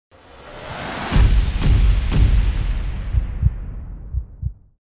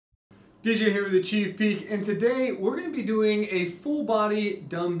DJ here with ACHV PEAK, and today we're going to be doing a full body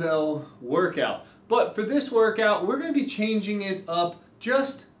dumbbell workout. But for this workout, we're going to be changing it up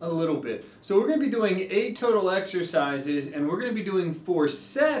just a little bit. So we're going to be doing 8 total exercises, and we're going to be doing 4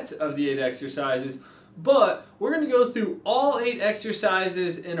 sets of the 8 exercises, but we're going to go through all 8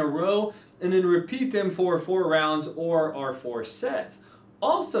 exercises in a row and then repeat them for 4 rounds or our 4 sets.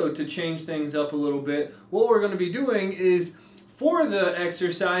 Also, to change things up a little bit, what we're going to be doing is for the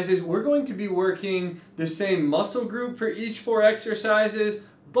exercises, we're going to be working the same muscle group for each 4 exercises,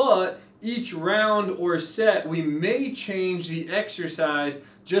 but each round or set, we may change the exercise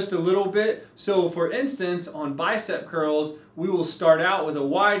just a little bit. So for instance, on bicep curls, we will start out with a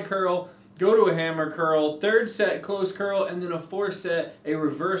wide curl, go to a hammer curl, 3rd set close curl, and then a 4th set a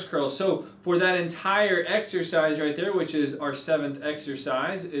reverse curl. So for that entire exercise right there, which is our 7th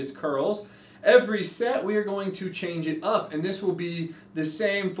exercise, is curls, every set we are going to change it up, and this will be the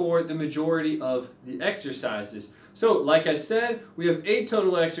same for the majority of the exercises. So like I said, we have 8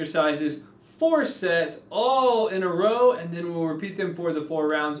 total exercises, 4 sets all in a row, and then we'll repeat them for the 4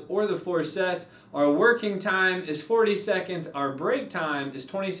 rounds or the 4 sets. Our working time is 40 seconds, our break time is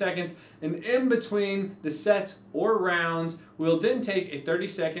 20 seconds, and in between the sets or rounds, we'll then take a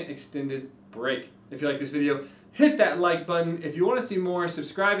 30-second extended break. If you like this video, hit that like button. If you want to see more,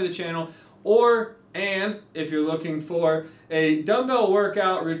 subscribe to the channel. And if you're looking for a dumbbell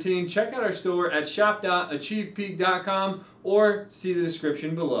workout routine, check out our store at shop.achievepeak.com or see the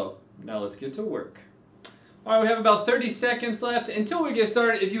description below. Now let's get to work. All right, we have about 30 seconds left until we get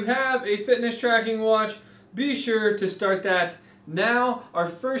started. If you have a fitness tracking watch, be sure to start that now. Our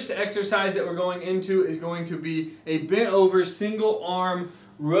first exercise that we're going into is going to be a bent over single arm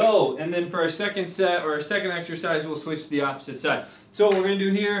row. And then for our second set or our second exercise, we'll switch to the opposite side. So what we're going to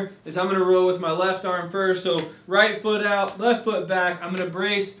do here is I'm going to row with my left arm first. So right foot out, left foot back. I'm going to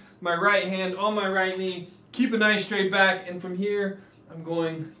brace my right hand on my right knee, keep a nice straight back, and from here I'm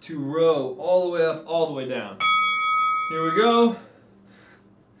going to row all the way up, all the way down. Here we go.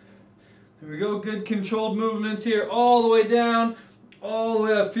 Here we go. Good controlled movements here, all the way down, all the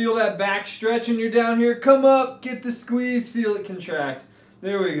way up. Feel that back stretch when you're down here. Come up, get the squeeze, feel it contract.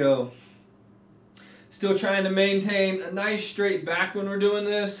 There we go. Still trying to maintain a nice straight back when we're doing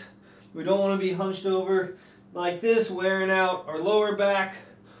this. We don't want to be hunched over like this, wearing out our lower back.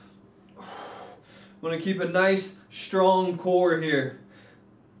 Want to keep a nice strong core here.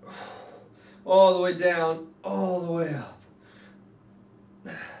 All the way down, all the way up.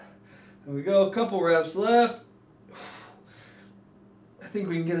 There we go, a couple reps left. I think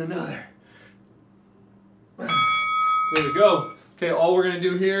we can get another. There we go. Okay, all we're going to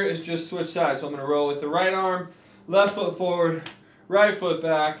do here is just switch sides. So I'm going to row with the right arm, left foot forward, right foot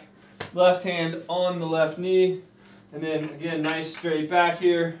back, left hand on the left knee, and then again, nice straight back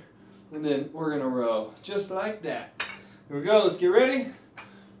here, and then we're going to row just like that. Here we go, let's get ready.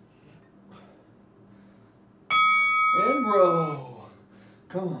 And row.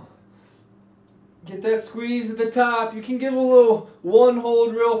 Come on. Get that squeeze at the top. You can give a little one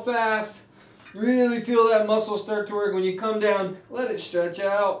hold real fast. Really feel that muscle start to work. When you come down, let it stretch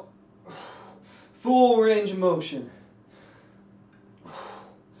out. Full range of motion.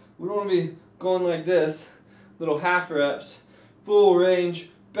 We don't want to be going like this. Little half reps. Full range,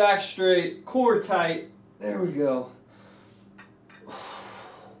 back straight, core tight. There we go.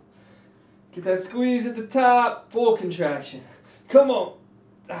 Get that squeeze at the top. Full contraction. Come on.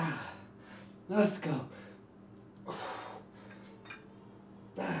 Let's go.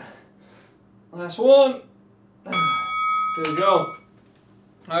 Last one. There we go.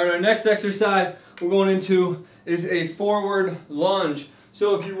 All right, our next exercise we're going into is a forward lunge.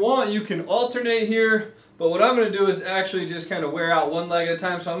 So if you want, you can alternate here, but what I'm going to do is actually just kind of wear out one leg at a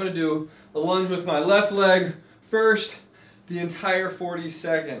time. So I'm going to do a lunge with my left leg first, the entire 40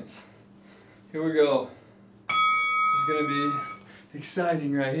 seconds. Here we go. This is going to be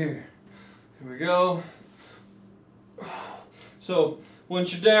exciting right here. Here we go. So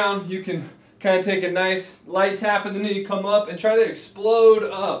once you're down, you can kind of take a nice light tap of the knee, come up and try to explode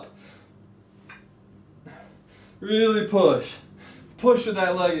up. Really push. Push with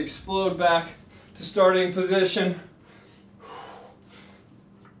that leg, explode back to starting position.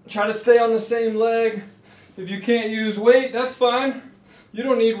 Try to stay on the same leg. If you can't use weight, that's fine. You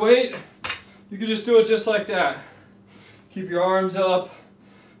don't need weight. You can just do it just like that. Keep your arms up,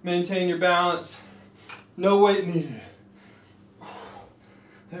 maintain your balance. No weight needed.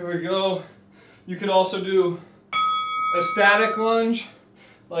 There we go. You could also do a static lunge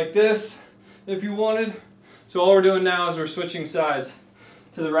like this if you wanted. So all we're doing now is we're switching sides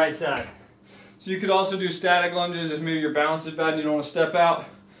to the right side. So you could also do static lunges if maybe your balance is bad and you don't want to step out.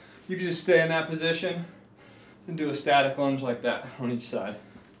 you can just stay in that position and do a static lunge like that on each side.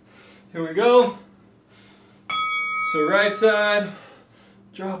 Here we go. So right side,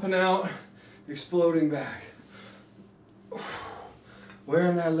 dropping out, exploding back.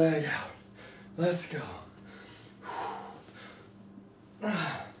 Wearing that leg out. Let's go.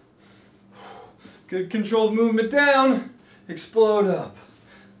 Good controlled movement down, explode up.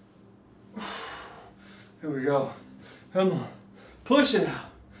 Here we go. Come on. Push it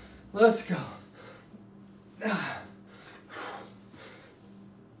out. Let's go.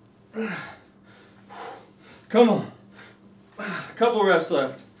 Come on. Couple reps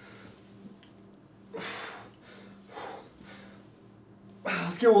left.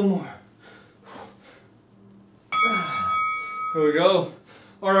 Let's get one more. Here we go.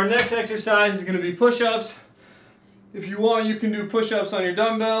 Our next exercise is going to be push-ups. If you want, you can do push-ups on your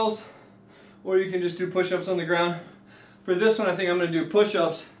dumbbells, or you can just do push-ups on the ground. For this one, I think I'm going to do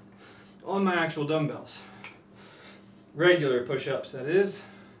push-ups on my actual dumbbells. Regular push-ups, that is.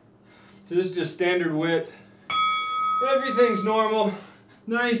 So this is just standard width. Everything's normal.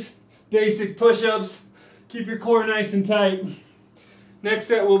 Nice, basic push-ups. Keep your core nice and tight. Next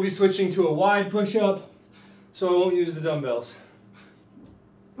set, we'll be switching to a wide push-up, so I won't use the dumbbells.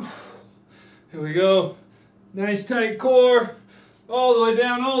 Here we go. Nice tight core, all the way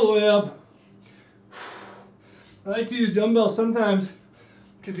down, all the way up. I like to use dumbbells sometimes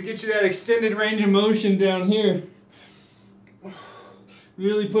because it gets you that extended range of motion down here.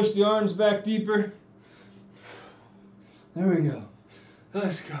 Really push the arms back deeper. There we go.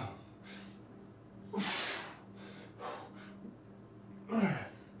 Let's go.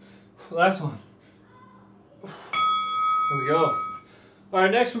 Last one. There we go. All right,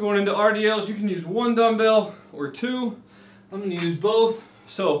 next we're going into RDLs. You can use one dumbbell or two. I'm going to use both.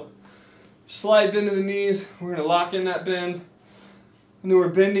 So, slight bend of the knees. We're going to lock in that bend. And then we're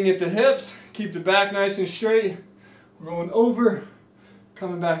bending at the hips. Keep the back nice and straight. We're going over,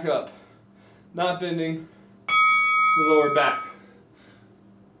 coming back up. Not bending the lower back.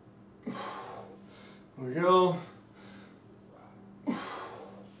 Here we go.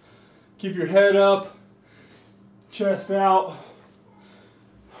 Keep your head up, chest out.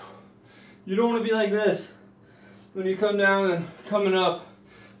 You don't want to be like this when you come down and coming up.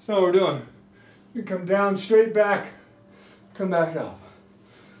 That's not what we're doing. You come down, straight back, come back up.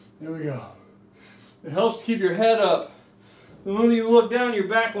 There we go. It helps to keep your head up. And when you look down, your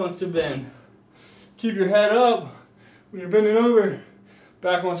back wants to bend. Keep your head up. When you're bending over,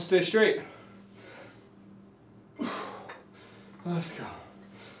 back wants to stay straight. Let's go.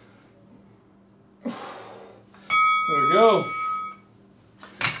 There we go.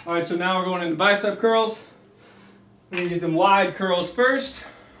 All right, so now we're going into bicep curls. We're gonna get them wide curls first.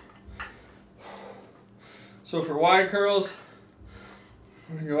 So for wide curls,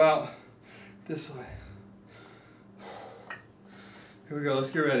 we're gonna go out this way. Here we go, let's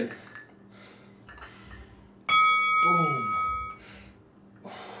get ready. Boom.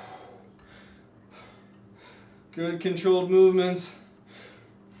 Good controlled movements.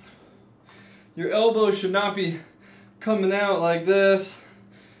 Your elbows should not be coming out like this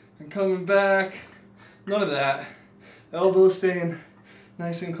and coming back. None of that. Elbows staying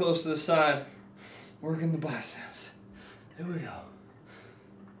nice and close to the side. Working the biceps. There we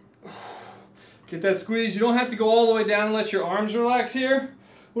go. Get that squeeze. You don't have to go all the way down and let your arms relax here.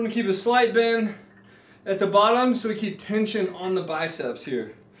 We want to keep a slight bend at the bottom so we keep tension on the biceps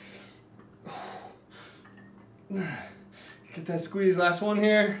here. Get that squeeze. Last one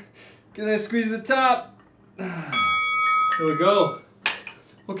here. Get that squeeze at the top. There we go.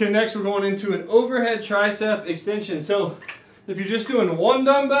 Okay, next we're going into an overhead tricep extension. So if you're just doing one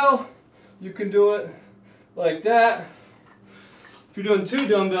dumbbell, you can do it like that. If you're doing two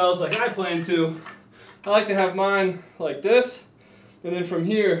dumbbells like I plan to, I like to have mine like this. And then from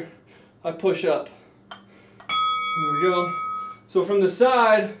here, I push up. There we go. So from the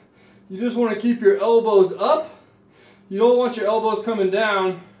side, you just want to keep your elbows up. You don't want your elbows coming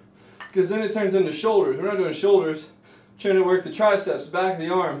down because then it turns into shoulders. We're not doing shoulders. Trying to work the triceps, back of the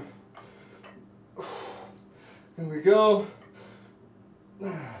arm. There we go.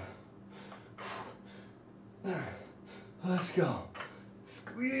 Let's go.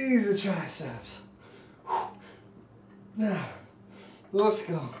 Squeeze the triceps. Let's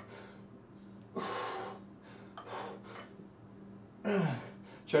go.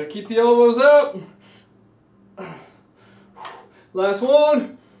 Try to keep the elbows up. Last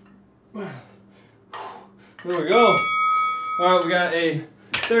one. There we go. All right, we got a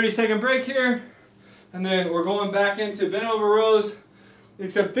 30-second break here, and then we're going back into bent over rows,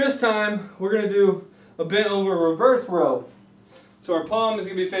 except this time we're gonna do a bent over reverse row. So our palm is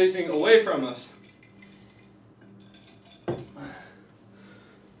going to be facing away from us.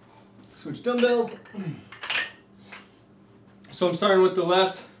 Switch dumbbells. So I'm starting with the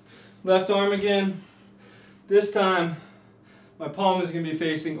left arm again. This time, my palm is going to be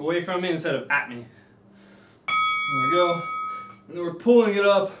facing away from me instead of at me. There we go. And then we're pulling it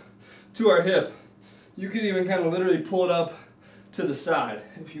up to our hip. You can even kind of literally pull it up to the side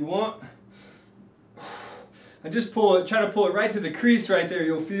if you want. And just pull it, try to pull it right to the crease right there,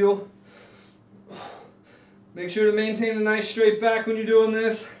 you'll feel. Make sure to maintain a nice straight back when you're doing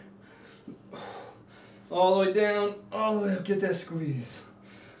this. All the way down, all the way up, get that squeeze.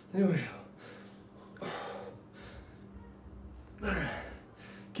 There we go.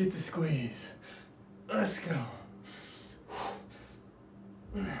 Get the squeeze. Let's go.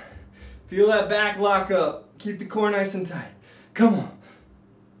 Feel that back lock up. Keep the core nice and tight. Come on.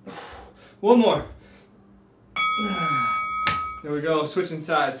 One more. There we go, switching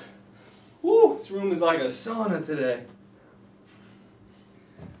sides. Woo, this room is like a sauna today.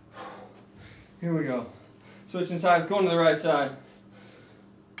 Here we go. Switching sides, going to the right side.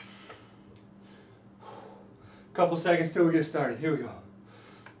 Couple seconds till we get started. Here we go.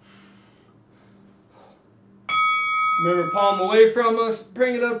 Remember, palm away from us,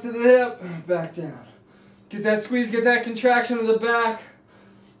 bring it up to the hip, back down. Get that squeeze, get that contraction of the back.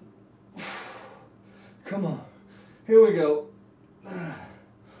 Come on. Here we go.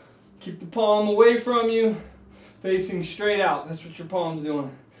 Keep the palm away from you, facing straight out. That's what your palm's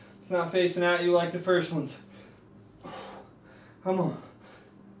doing. It's not facing at you like the first ones. Come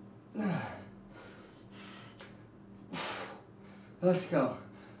on. Let's go.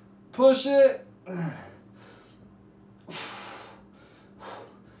 Push it.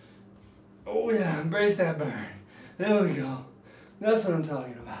 Oh yeah, embrace that burn. There we go. That's what I'm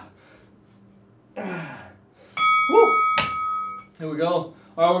talking about. Woo! There we go.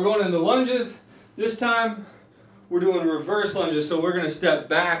 All right, we're going into lunges. This time, we're doing reverse lunges. So we're gonna step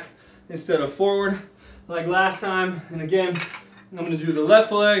back instead of forward like last time. And again, I'm gonna do the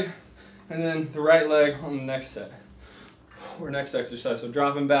left leg and then the right leg on the next set or next exercise. So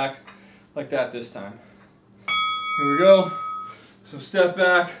dropping back like that this time. Here we go. So step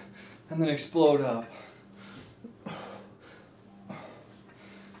back and then explode up.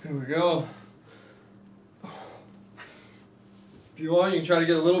 Here we go. If you want, you can try to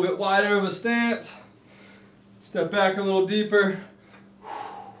get a little bit wider of a stance. Step back a little deeper.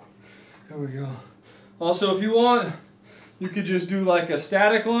 There we go. Also, if you want, you could just do like a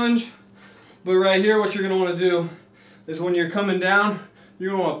static lunge. But right here, what you're going to want to do is when you're coming down,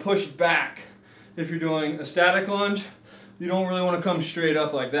 you're going to want to push back. If you're doing a static lunge, you don't really want to come straight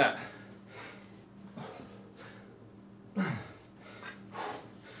up like that.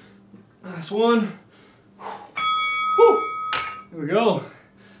 Last one. Woo. Here we go.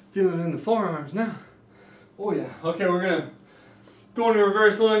 Feeling it in the forearms now. Oh yeah. Okay, we're gonna go into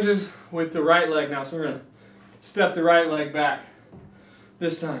reverse lunges with the right leg now. So we're gonna step the right leg back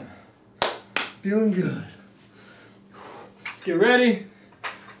this time. Feeling good. Let's get ready.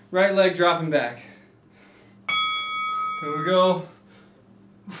 Right leg dropping back. Here we go.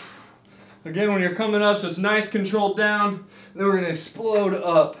 Again, when you're coming up, so it's nice controlled down. Then we're gonna explode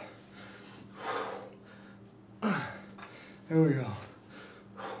up. Here we go.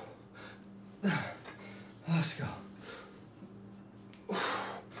 Let's go.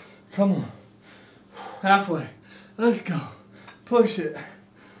 Come on. Halfway. Let's go. Push it.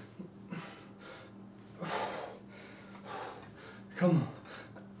 Come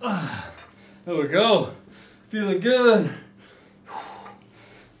on. There we go. Feeling good.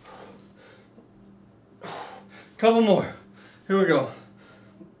 Couple more. Here we go.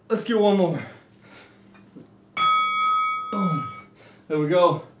 Let's get one more. Boom. There we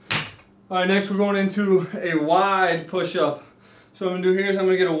go. All right, next we're going into a wide push-up. So what I'm gonna do here is I'm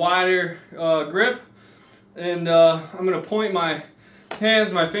gonna get a wider grip, and I'm gonna point my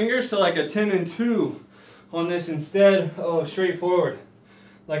hands, my fingers to like a 10 and 2 on this instead of straight forward,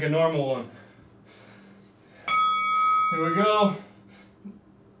 like a normal one. Here we go.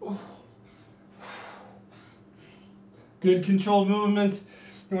 Good controlled movements.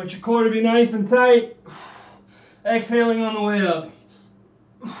 You want your core to be nice and tight. Exhaling on the way up.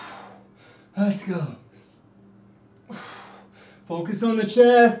 Let's go. Focus on the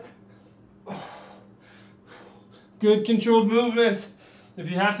chest. Good controlled movements. If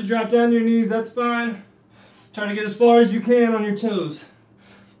you have to drop down to your knees, that's fine. Try to get as far as you can on your toes.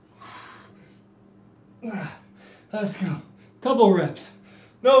 Let's go. Couple reps.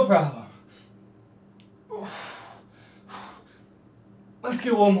 No problem. Let's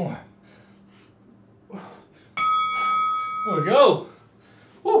get one more. There we go.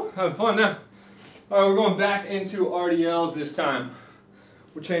 Woo, having fun now. All right, we're going back into RDLs this time.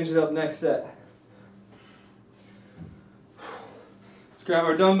 We'll change it up next set. Let's grab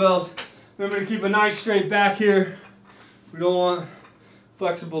our dumbbells. Remember to keep a nice straight back here. We don't want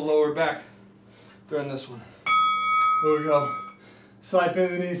flexible lower back during this one. There we go. Slide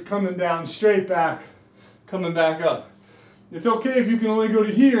bend the knees, coming down, straight back, coming back up. It's okay if you can only go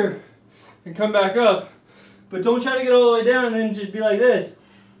to here and come back up, but don't try to get all the way down and then just be like this.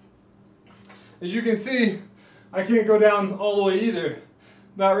 As you can see, I can't go down all the way either.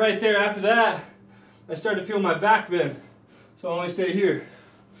 About right there, after that, I start to feel my back bend, so I only stay here.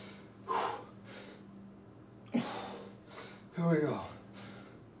 Here we go.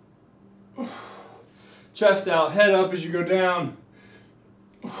 Chest out, head up as you go down.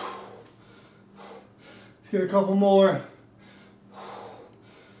 Let's get a couple more.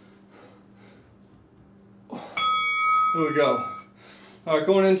 There we go. All right,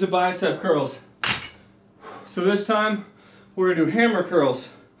 going into bicep curls. So this time, we're gonna do hammer curls.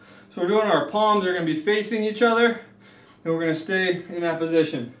 So we're doing our palms are gonna be facing each other, and we're gonna stay in that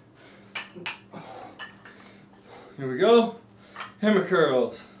position. Here we go. Hammer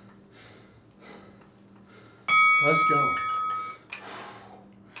curls. Let's go.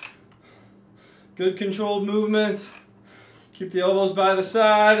 Good controlled movements. Keep the elbows by the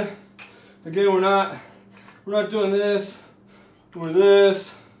side. Again, we're not doing this or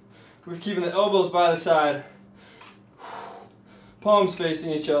this. We're keeping the elbows by the side. Palms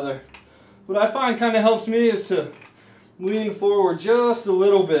facing each other. What I find kind of helps me is to lean forward just a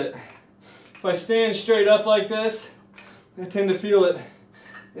little bit. If I stand straight up like this, I tend to feel it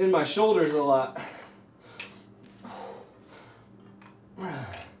in my shoulders a lot.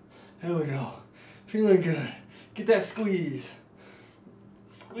 There we go. Feeling good. Get that squeeze.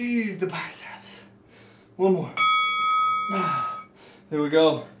 Squeeze the biceps. One more. There we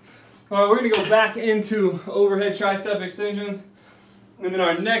go. All right, we're going to go back into overhead tricep extensions. And then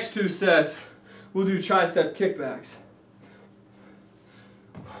our next two sets, we'll do tricep kickbacks.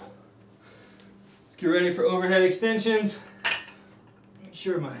 Let's get ready for overhead extensions. Make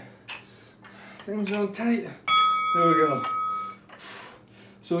sure my things are on tight. There we go.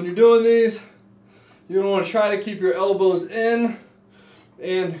 So when you're doing these, you're going to want to try to keep your elbows in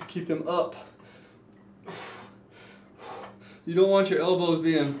and keep them up. You don't want your elbows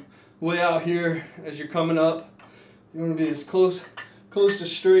being way out here as you're coming up. You want to be as close to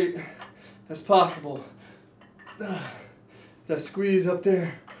straight as possible. That squeeze up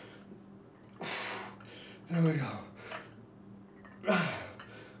there. There we go.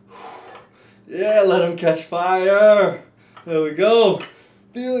 Yeah, let them catch fire. There we go.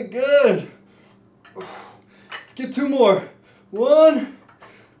 Feeling good. Let's get two more. One,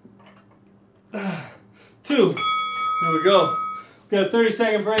 two. There we go. We've got a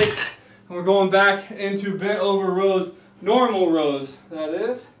 30-second break, and we're going back into bent over rows, normal rows, that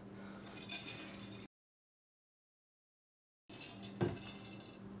is.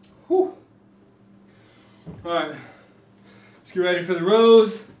 Whew. All right, let's get ready for the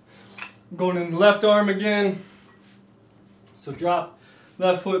rows. I'm going in the left arm again. So drop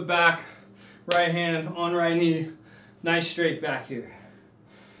left foot back, right hand on right knee, nice straight back here.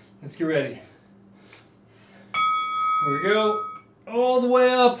 Let's get ready. There we go. All the way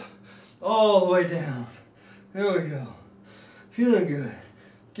up, all the way down. There we go. Feeling good.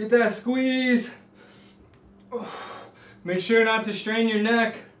 Get that squeeze. Make sure not to strain your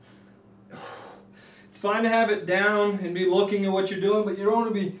neck. It's fine to have it down and be looking at what you're doing, but you don't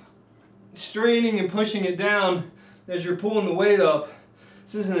want to be straining and pushing it down as you're pulling the weight up.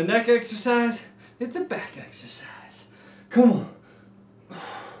 This isn't a neck exercise, it's a back exercise. Come on.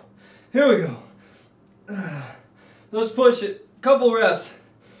 Here we go. Let's push it. Couple reps.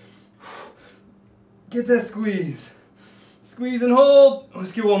 Get that squeeze. Squeeze and hold.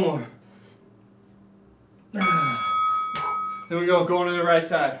 Let's get one more. There we go. Going to the right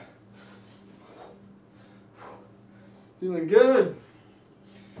side. Feeling good.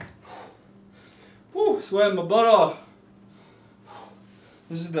 Whew, sweating my butt off.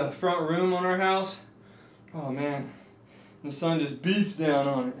 This is the front room on our house. Oh man, the sun just beats down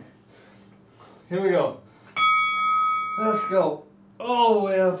on it. Here we go. Let's go. All the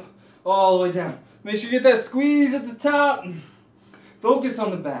way up, all the way down. Make sure you get that squeeze at the top. Focus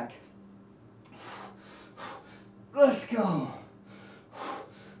on the back. Let's go.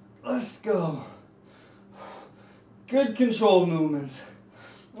 Let's go. Good control movements.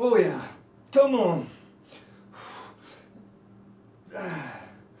 Oh yeah. Come on.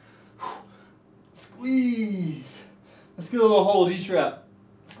 Squeeze. Let's get a little hold each rep.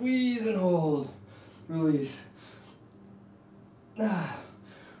 Squeeze and hold. Release. Oh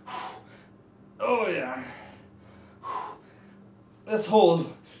yeah. Let's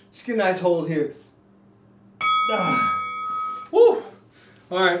hold. Just get a nice hold here. Woo!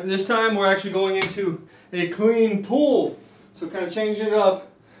 All right, this time we're actually going into a clean pull. So kind of changing it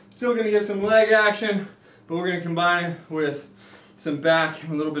up. Still gonna get some leg action, but we're gonna combine it with some back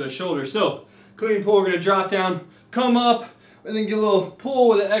and a little bit of shoulder. So clean pull, we're gonna drop down, come up, and then get a little pull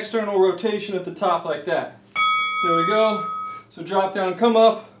with an external rotation at the top like that. There we go. So drop down, come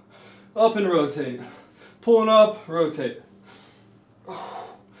up, up and rotate. Pulling up, rotate.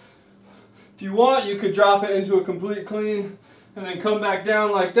 If you want, you could drop it into a complete clean and then come back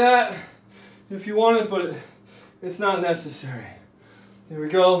down like that if you want it, but it's not necessary. There we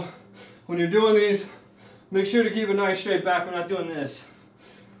go. When you're doing these, make sure to keep a nice straight back. We're not doing this.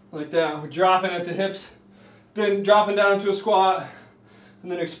 Like that. We're dropping at the hips, then dropping down to a squat,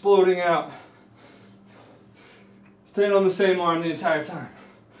 and then exploding out. Staying on the same arm the entire time.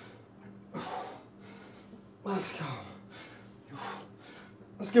 Let's go.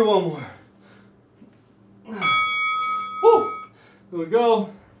 Let's get one more. Woo! There we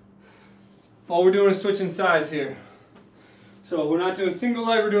go. All we're doing is switching sides here. So we're not doing single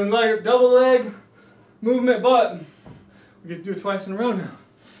leg, we're doing double leg movement, but we get to do it twice in a row now.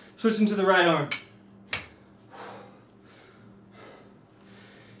 Switching to the right arm.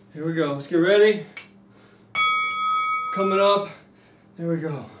 Here we go. Let's get ready. Coming up. There we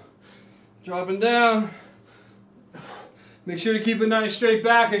go. Dropping down. Make sure to keep a nice straight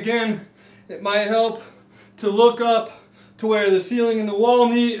back. Again, it might help to look up to where the ceiling and the wall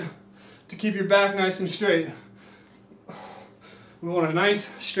meet to keep your back nice and straight. We want a nice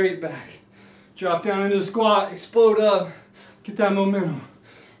straight back. Drop down into the squat, explode up, get that momentum.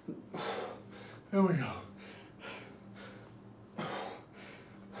 There we go.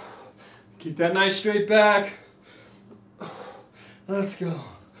 Keep that nice straight back. Let's go.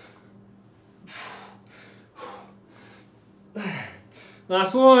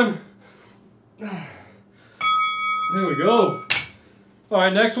 Last one. There we go. All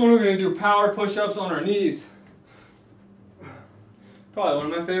right, next one we're going to do power push-ups on our knees. Probably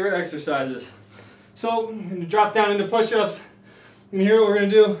one of my favorite exercises. So, I'm going to drop down into push-ups. And here what we're going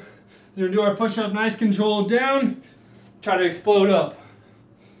to do is we're going to do our push-up nice controlled down. Try to explode up.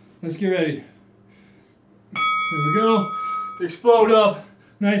 Let's get ready. There we go. Explode up.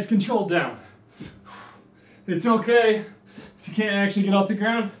 Nice controlled down. It's okay if you can't actually get off the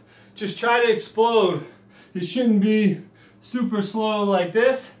ground. Just try to explode. It shouldn't be super slow like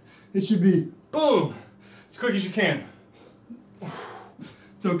this. It should be boom, as quick as you can.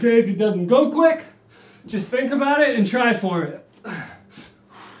 It's okay if it doesn't go quick. Just think about it and try for it.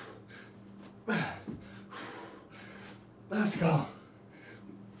 Let's go.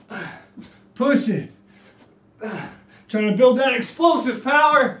 Push it. Trying to build that explosive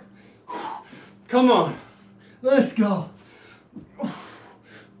power. Come on. Let's go.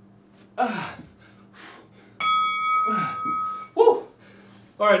 Woo.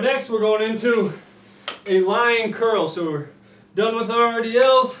 All right, next we're going into a lying curl. So we're done with our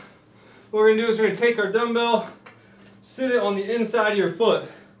RDLs. What we're gonna do is we're gonna take our dumbbell, sit it on the inside of your foot.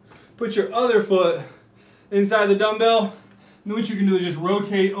 Put your other foot inside the dumbbell. And what you can do is just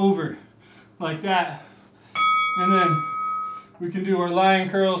rotate over like that. And then we can do our lying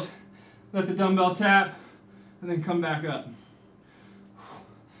curls, let the dumbbell tap, and then come back up.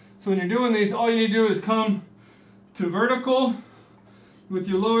 So when you're doing these, all you need to do is come to vertical with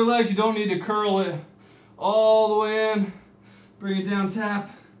your lower legs. You don't need to curl it all the way in. Bring it down,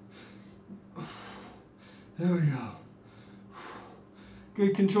 tap. There we go.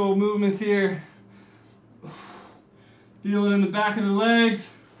 Good controlled movements here. Feel it in the back of the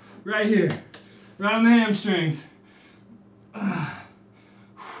legs, right here, right on the hamstrings.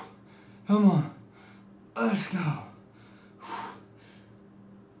 Come on, let's go.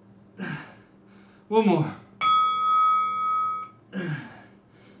 One more.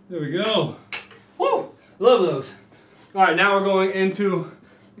 There we go. Woo! Love those. All right, now we're going into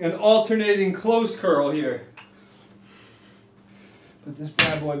an alternating close curl here. Put this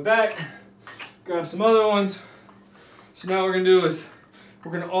bad boy back. Grab some other ones. So now what we're gonna do is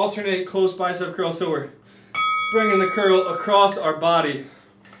we're gonna alternate close bicep curl. So we're bringing the curl across our body.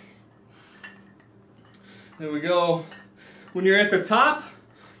 There we go. When you're at the top,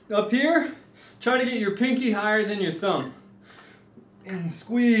 up here, try to get your pinky higher than your thumb. And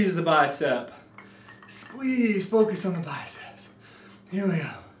squeeze the bicep. Squeeze, focus on the biceps. Here we go.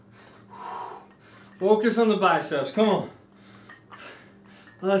 Focus on the biceps, come on.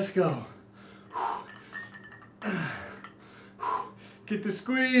 Let's go. Get the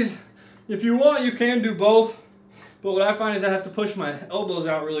squeeze. If you want, you can do both. But what I find is I have to push my elbows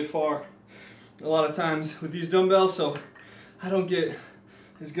out really far a lot of times with these dumbbells, so I don't get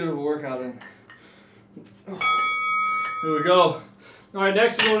as good of a workout in. Here we go. All right,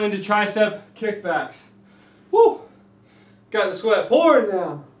 next we're going into tricep kickbacks. Woo! Got the sweat pouring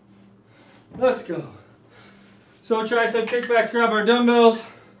now. Let's go. So tricep kickbacks, grab our dumbbells.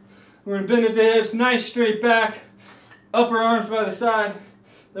 We're gonna bend at the hips, nice straight back. Upper arms by the side.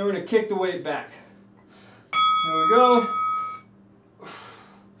 Then we're gonna kick the weight back. There we go.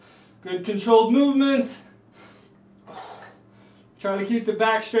 Good controlled movements. Try to keep the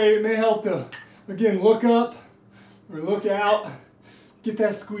back straight. It may help to, again, look up or look out. Get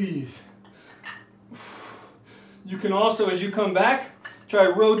that squeeze. You can also, as you come back, try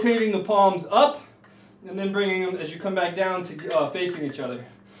rotating the palms up and then bringing them as you come back down to facing each other.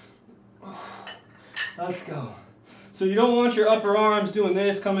 Let's go. So you don't want your upper arms doing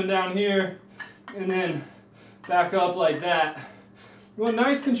this, coming down here, and then back up like that. You want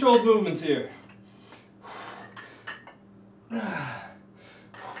nice controlled movements here.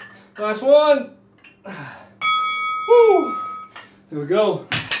 Last one. Woo! There we go.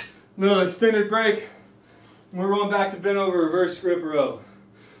 Little extended break. We're going back to bent over reverse grip row.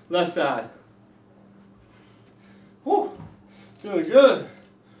 Left side. Woo! Feeling good.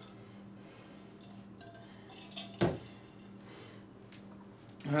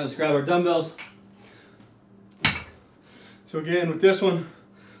 All right, let's grab our dumbbells. So again, with this one,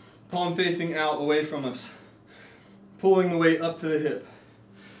 palm facing out away from us. Pulling the weight up to the hip.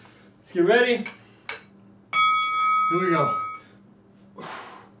 Let's get ready. Here we go.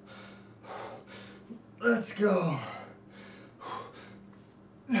 Let's go.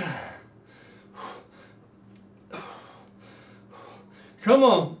 Come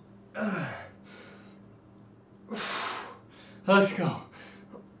on. Let's go.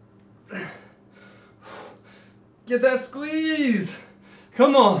 Get that squeeze.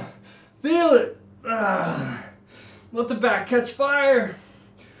 Come on. Feel it. Let the back catch fire.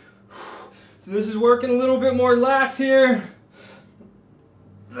 So this is working a little bit more lats here.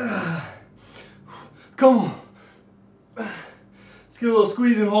 Come on. Let's get a little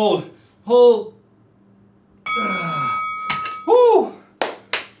squeeze and hold. Hold. Woo.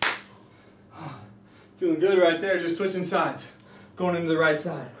 Feeling good right there, just switching sides. Going into the right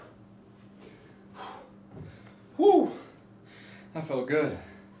side. Woo. That felt good.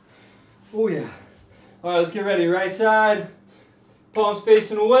 Oh yeah. All right, let's get ready. Right side. Palms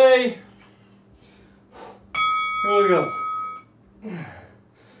facing away. Here we go.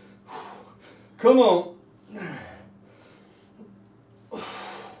 Come on.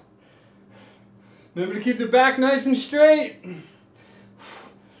 Remember to keep the back nice and straight.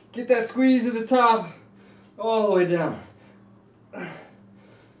 Get that squeeze at the top, all the way down.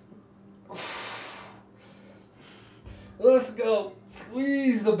 Let's go.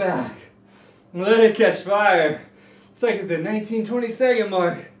 Squeeze the back. Let it catch fire. It's like at the 19-20 second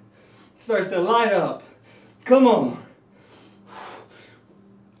mark. It starts to light up. Come on.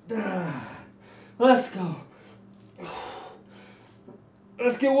 Let's go.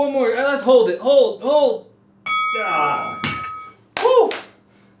 Let's get one more. Let's hold it. Hold. Woo.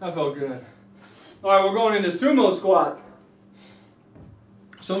 That felt good. All right, we're going into sumo squat.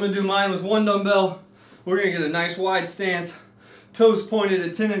 So I'm going to do mine with one dumbbell. We're going to get a nice wide stance. Toes pointed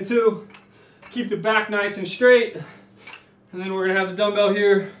at 10 and 2. Keep the back nice and straight. And then we're going to have the dumbbell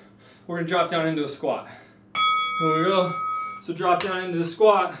here. We're going to drop down into a squat. Here we go. So drop down into the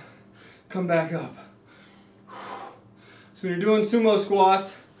squat. Come back up. So when you're doing sumo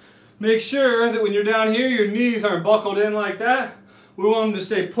squats, make sure that when you're down here, your knees aren't buckled in like that. We want them to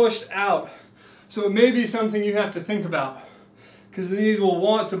stay pushed out. So it may be something you have to think about, because the knees will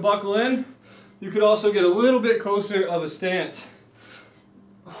want to buckle in. You could also get a little bit closer of a stance.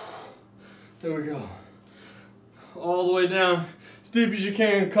 There we go. All the way down, as deep as you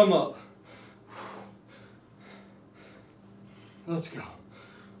can, come up. Let's go.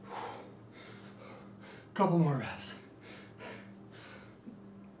 Couple more reps.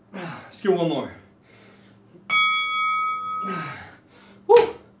 Let's get one more. Woo!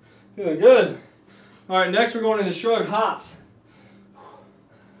 Feeling good. All right, next we're going into shrug hops.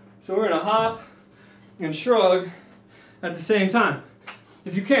 So we're gonna hop and shrug at the same time.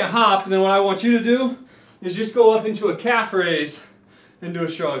 If you can't hop, then what I want you to do is just go up into a calf raise and do a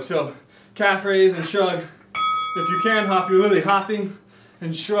shrug. So calf raise and shrug. If you can hop, you're literally hopping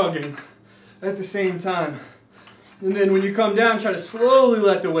and shrugging at the same time. And then when you come down, try to slowly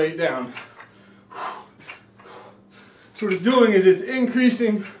let the weight down. So what it's doing is it's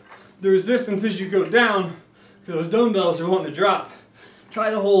increasing the resistance as you go down, because those dumbbells are wanting to drop.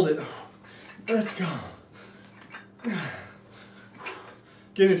 Try to hold it. Let's go. Again,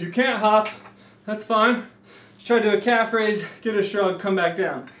 if you can't hop, that's fine. Just try to do a calf raise, get a shrug, come back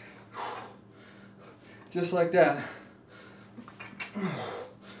down. Just like that.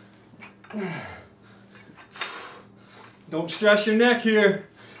 Don't stress your neck here.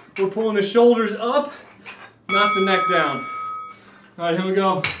 We're pulling the shoulders up, not the neck down. All right, here we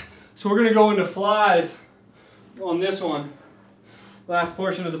go. So we're gonna go into flies on this one. Last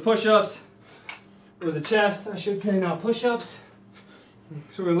portion of the push-ups, or the chest, I should say, now push-ups.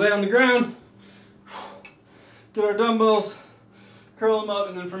 So we're gonna lay on the ground, get our dumbbells, curl them up,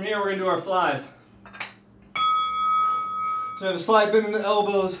 and then from here we're gonna do our flies. So have a slight bend in the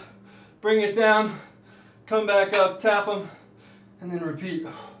elbows, bring it down, come back up, tap them, and then repeat.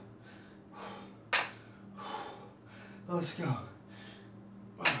 Let's go.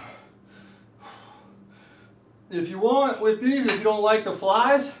 If you want, with these, if you don't like the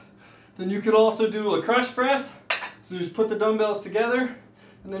flies, then you could also do a crush press. So just put the dumbbells together,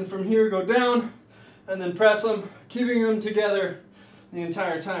 and then from here go down, and then press them, keeping them together the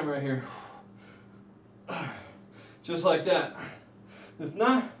entire time right here. Just like that. If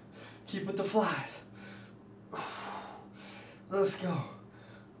not, keep with the flies. Let's go.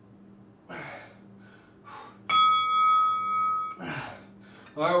 All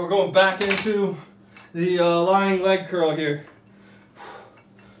right, we're going back into the lying leg curl here.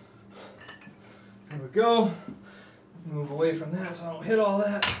 There we go. Move away from that so I don't hit all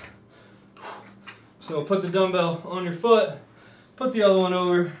that. So put the dumbbell on your foot, put the other one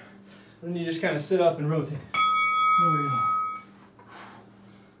over, then you just kind of sit up and rotate. There we go.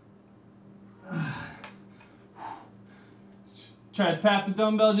 Just try to tap the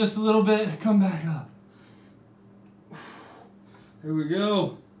dumbbell just a little bit, come back up. There we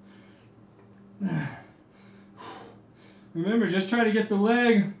go. Remember, just try to get the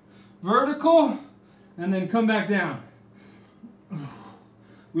leg vertical and then come back down.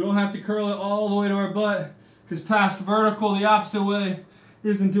 We don't have to curl it all the way to our butt, because past vertical the opposite way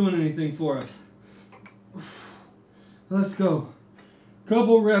isn't doing anything for us. Let's go.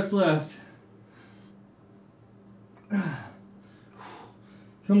 Couple reps left. Come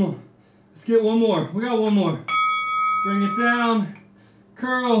on. Let's get one more. We got one more. Bring it down.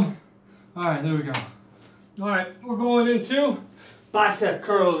 Curl. All right, there we go. All right, we're going into bicep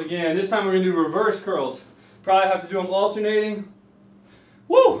curls again. This time we're going to do reverse curls. Probably have to do them alternating.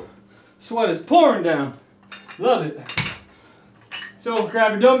 Woo! Sweat is pouring down. Love it. So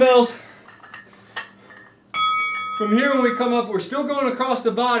grab your dumbbells. From here when we come up, we're still going across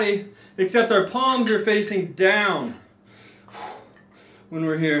the body, except our palms are facing down when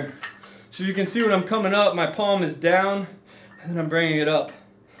we're here. So you can see when I'm coming up, my palm is down, and then I'm bringing it up.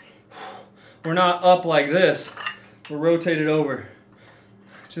 We're not up like this. We're rotated over.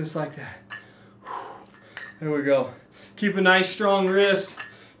 Just like that. There we go. Keep a nice strong wrist.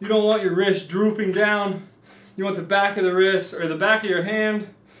 You don't want your wrist drooping down. You want the back of the wrist, or the back of your hand,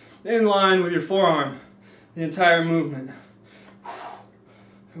 in line with your forearm. The entire movement.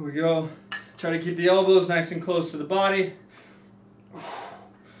 Here we go. Try to keep the elbows nice and close to the body.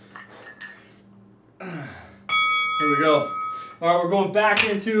 Here we go. All right, we're going back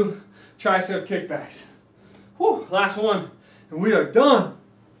into tricep kickbacks. Whew, last one, and we are done.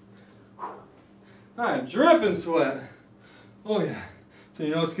 I am dripping sweat. Oh yeah. So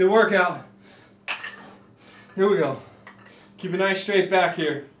you know it's a good workout. Here we go. Keep a nice straight back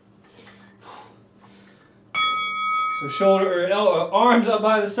here. So shoulder or arms up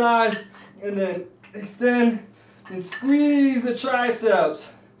by the side, and then extend and squeeze the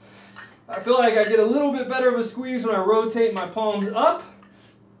triceps. I feel like I get a little bit better of a squeeze when I rotate my palms up.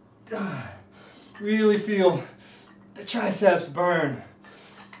 Really feel the triceps burn.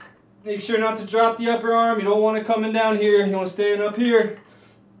 Make sure not to drop the upper arm. You don't want it coming down here. You want to stay up here.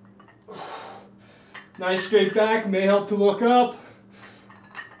 Nice straight back. May help to look up.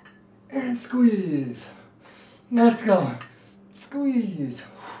 And squeeze. Let's go. Squeeze.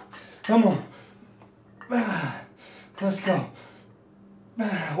 Come on. Let's go.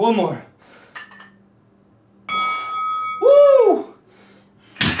 One more. Woo!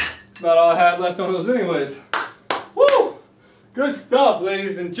 That's about all I had left on those anyways. Woo! Good stuff,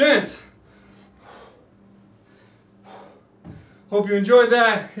 ladies and gents. Hope you enjoyed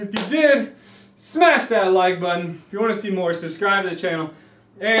that. If you did, smash that like button. If you want to see more, subscribe to the channel.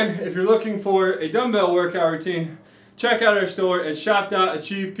 And if you're looking for a dumbbell workout routine, check out our store at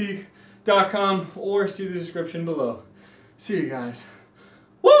shop.achievepeak.com or see the description below. See you guys.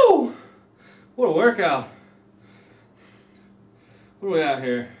 Woo! What a workout. What are we at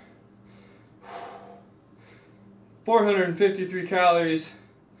here? 453 calories.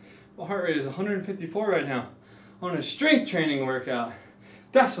 My heart rate is 154 right now. on a strength training workout.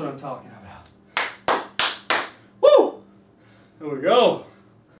 That's what I'm talking about. Woo! There we go.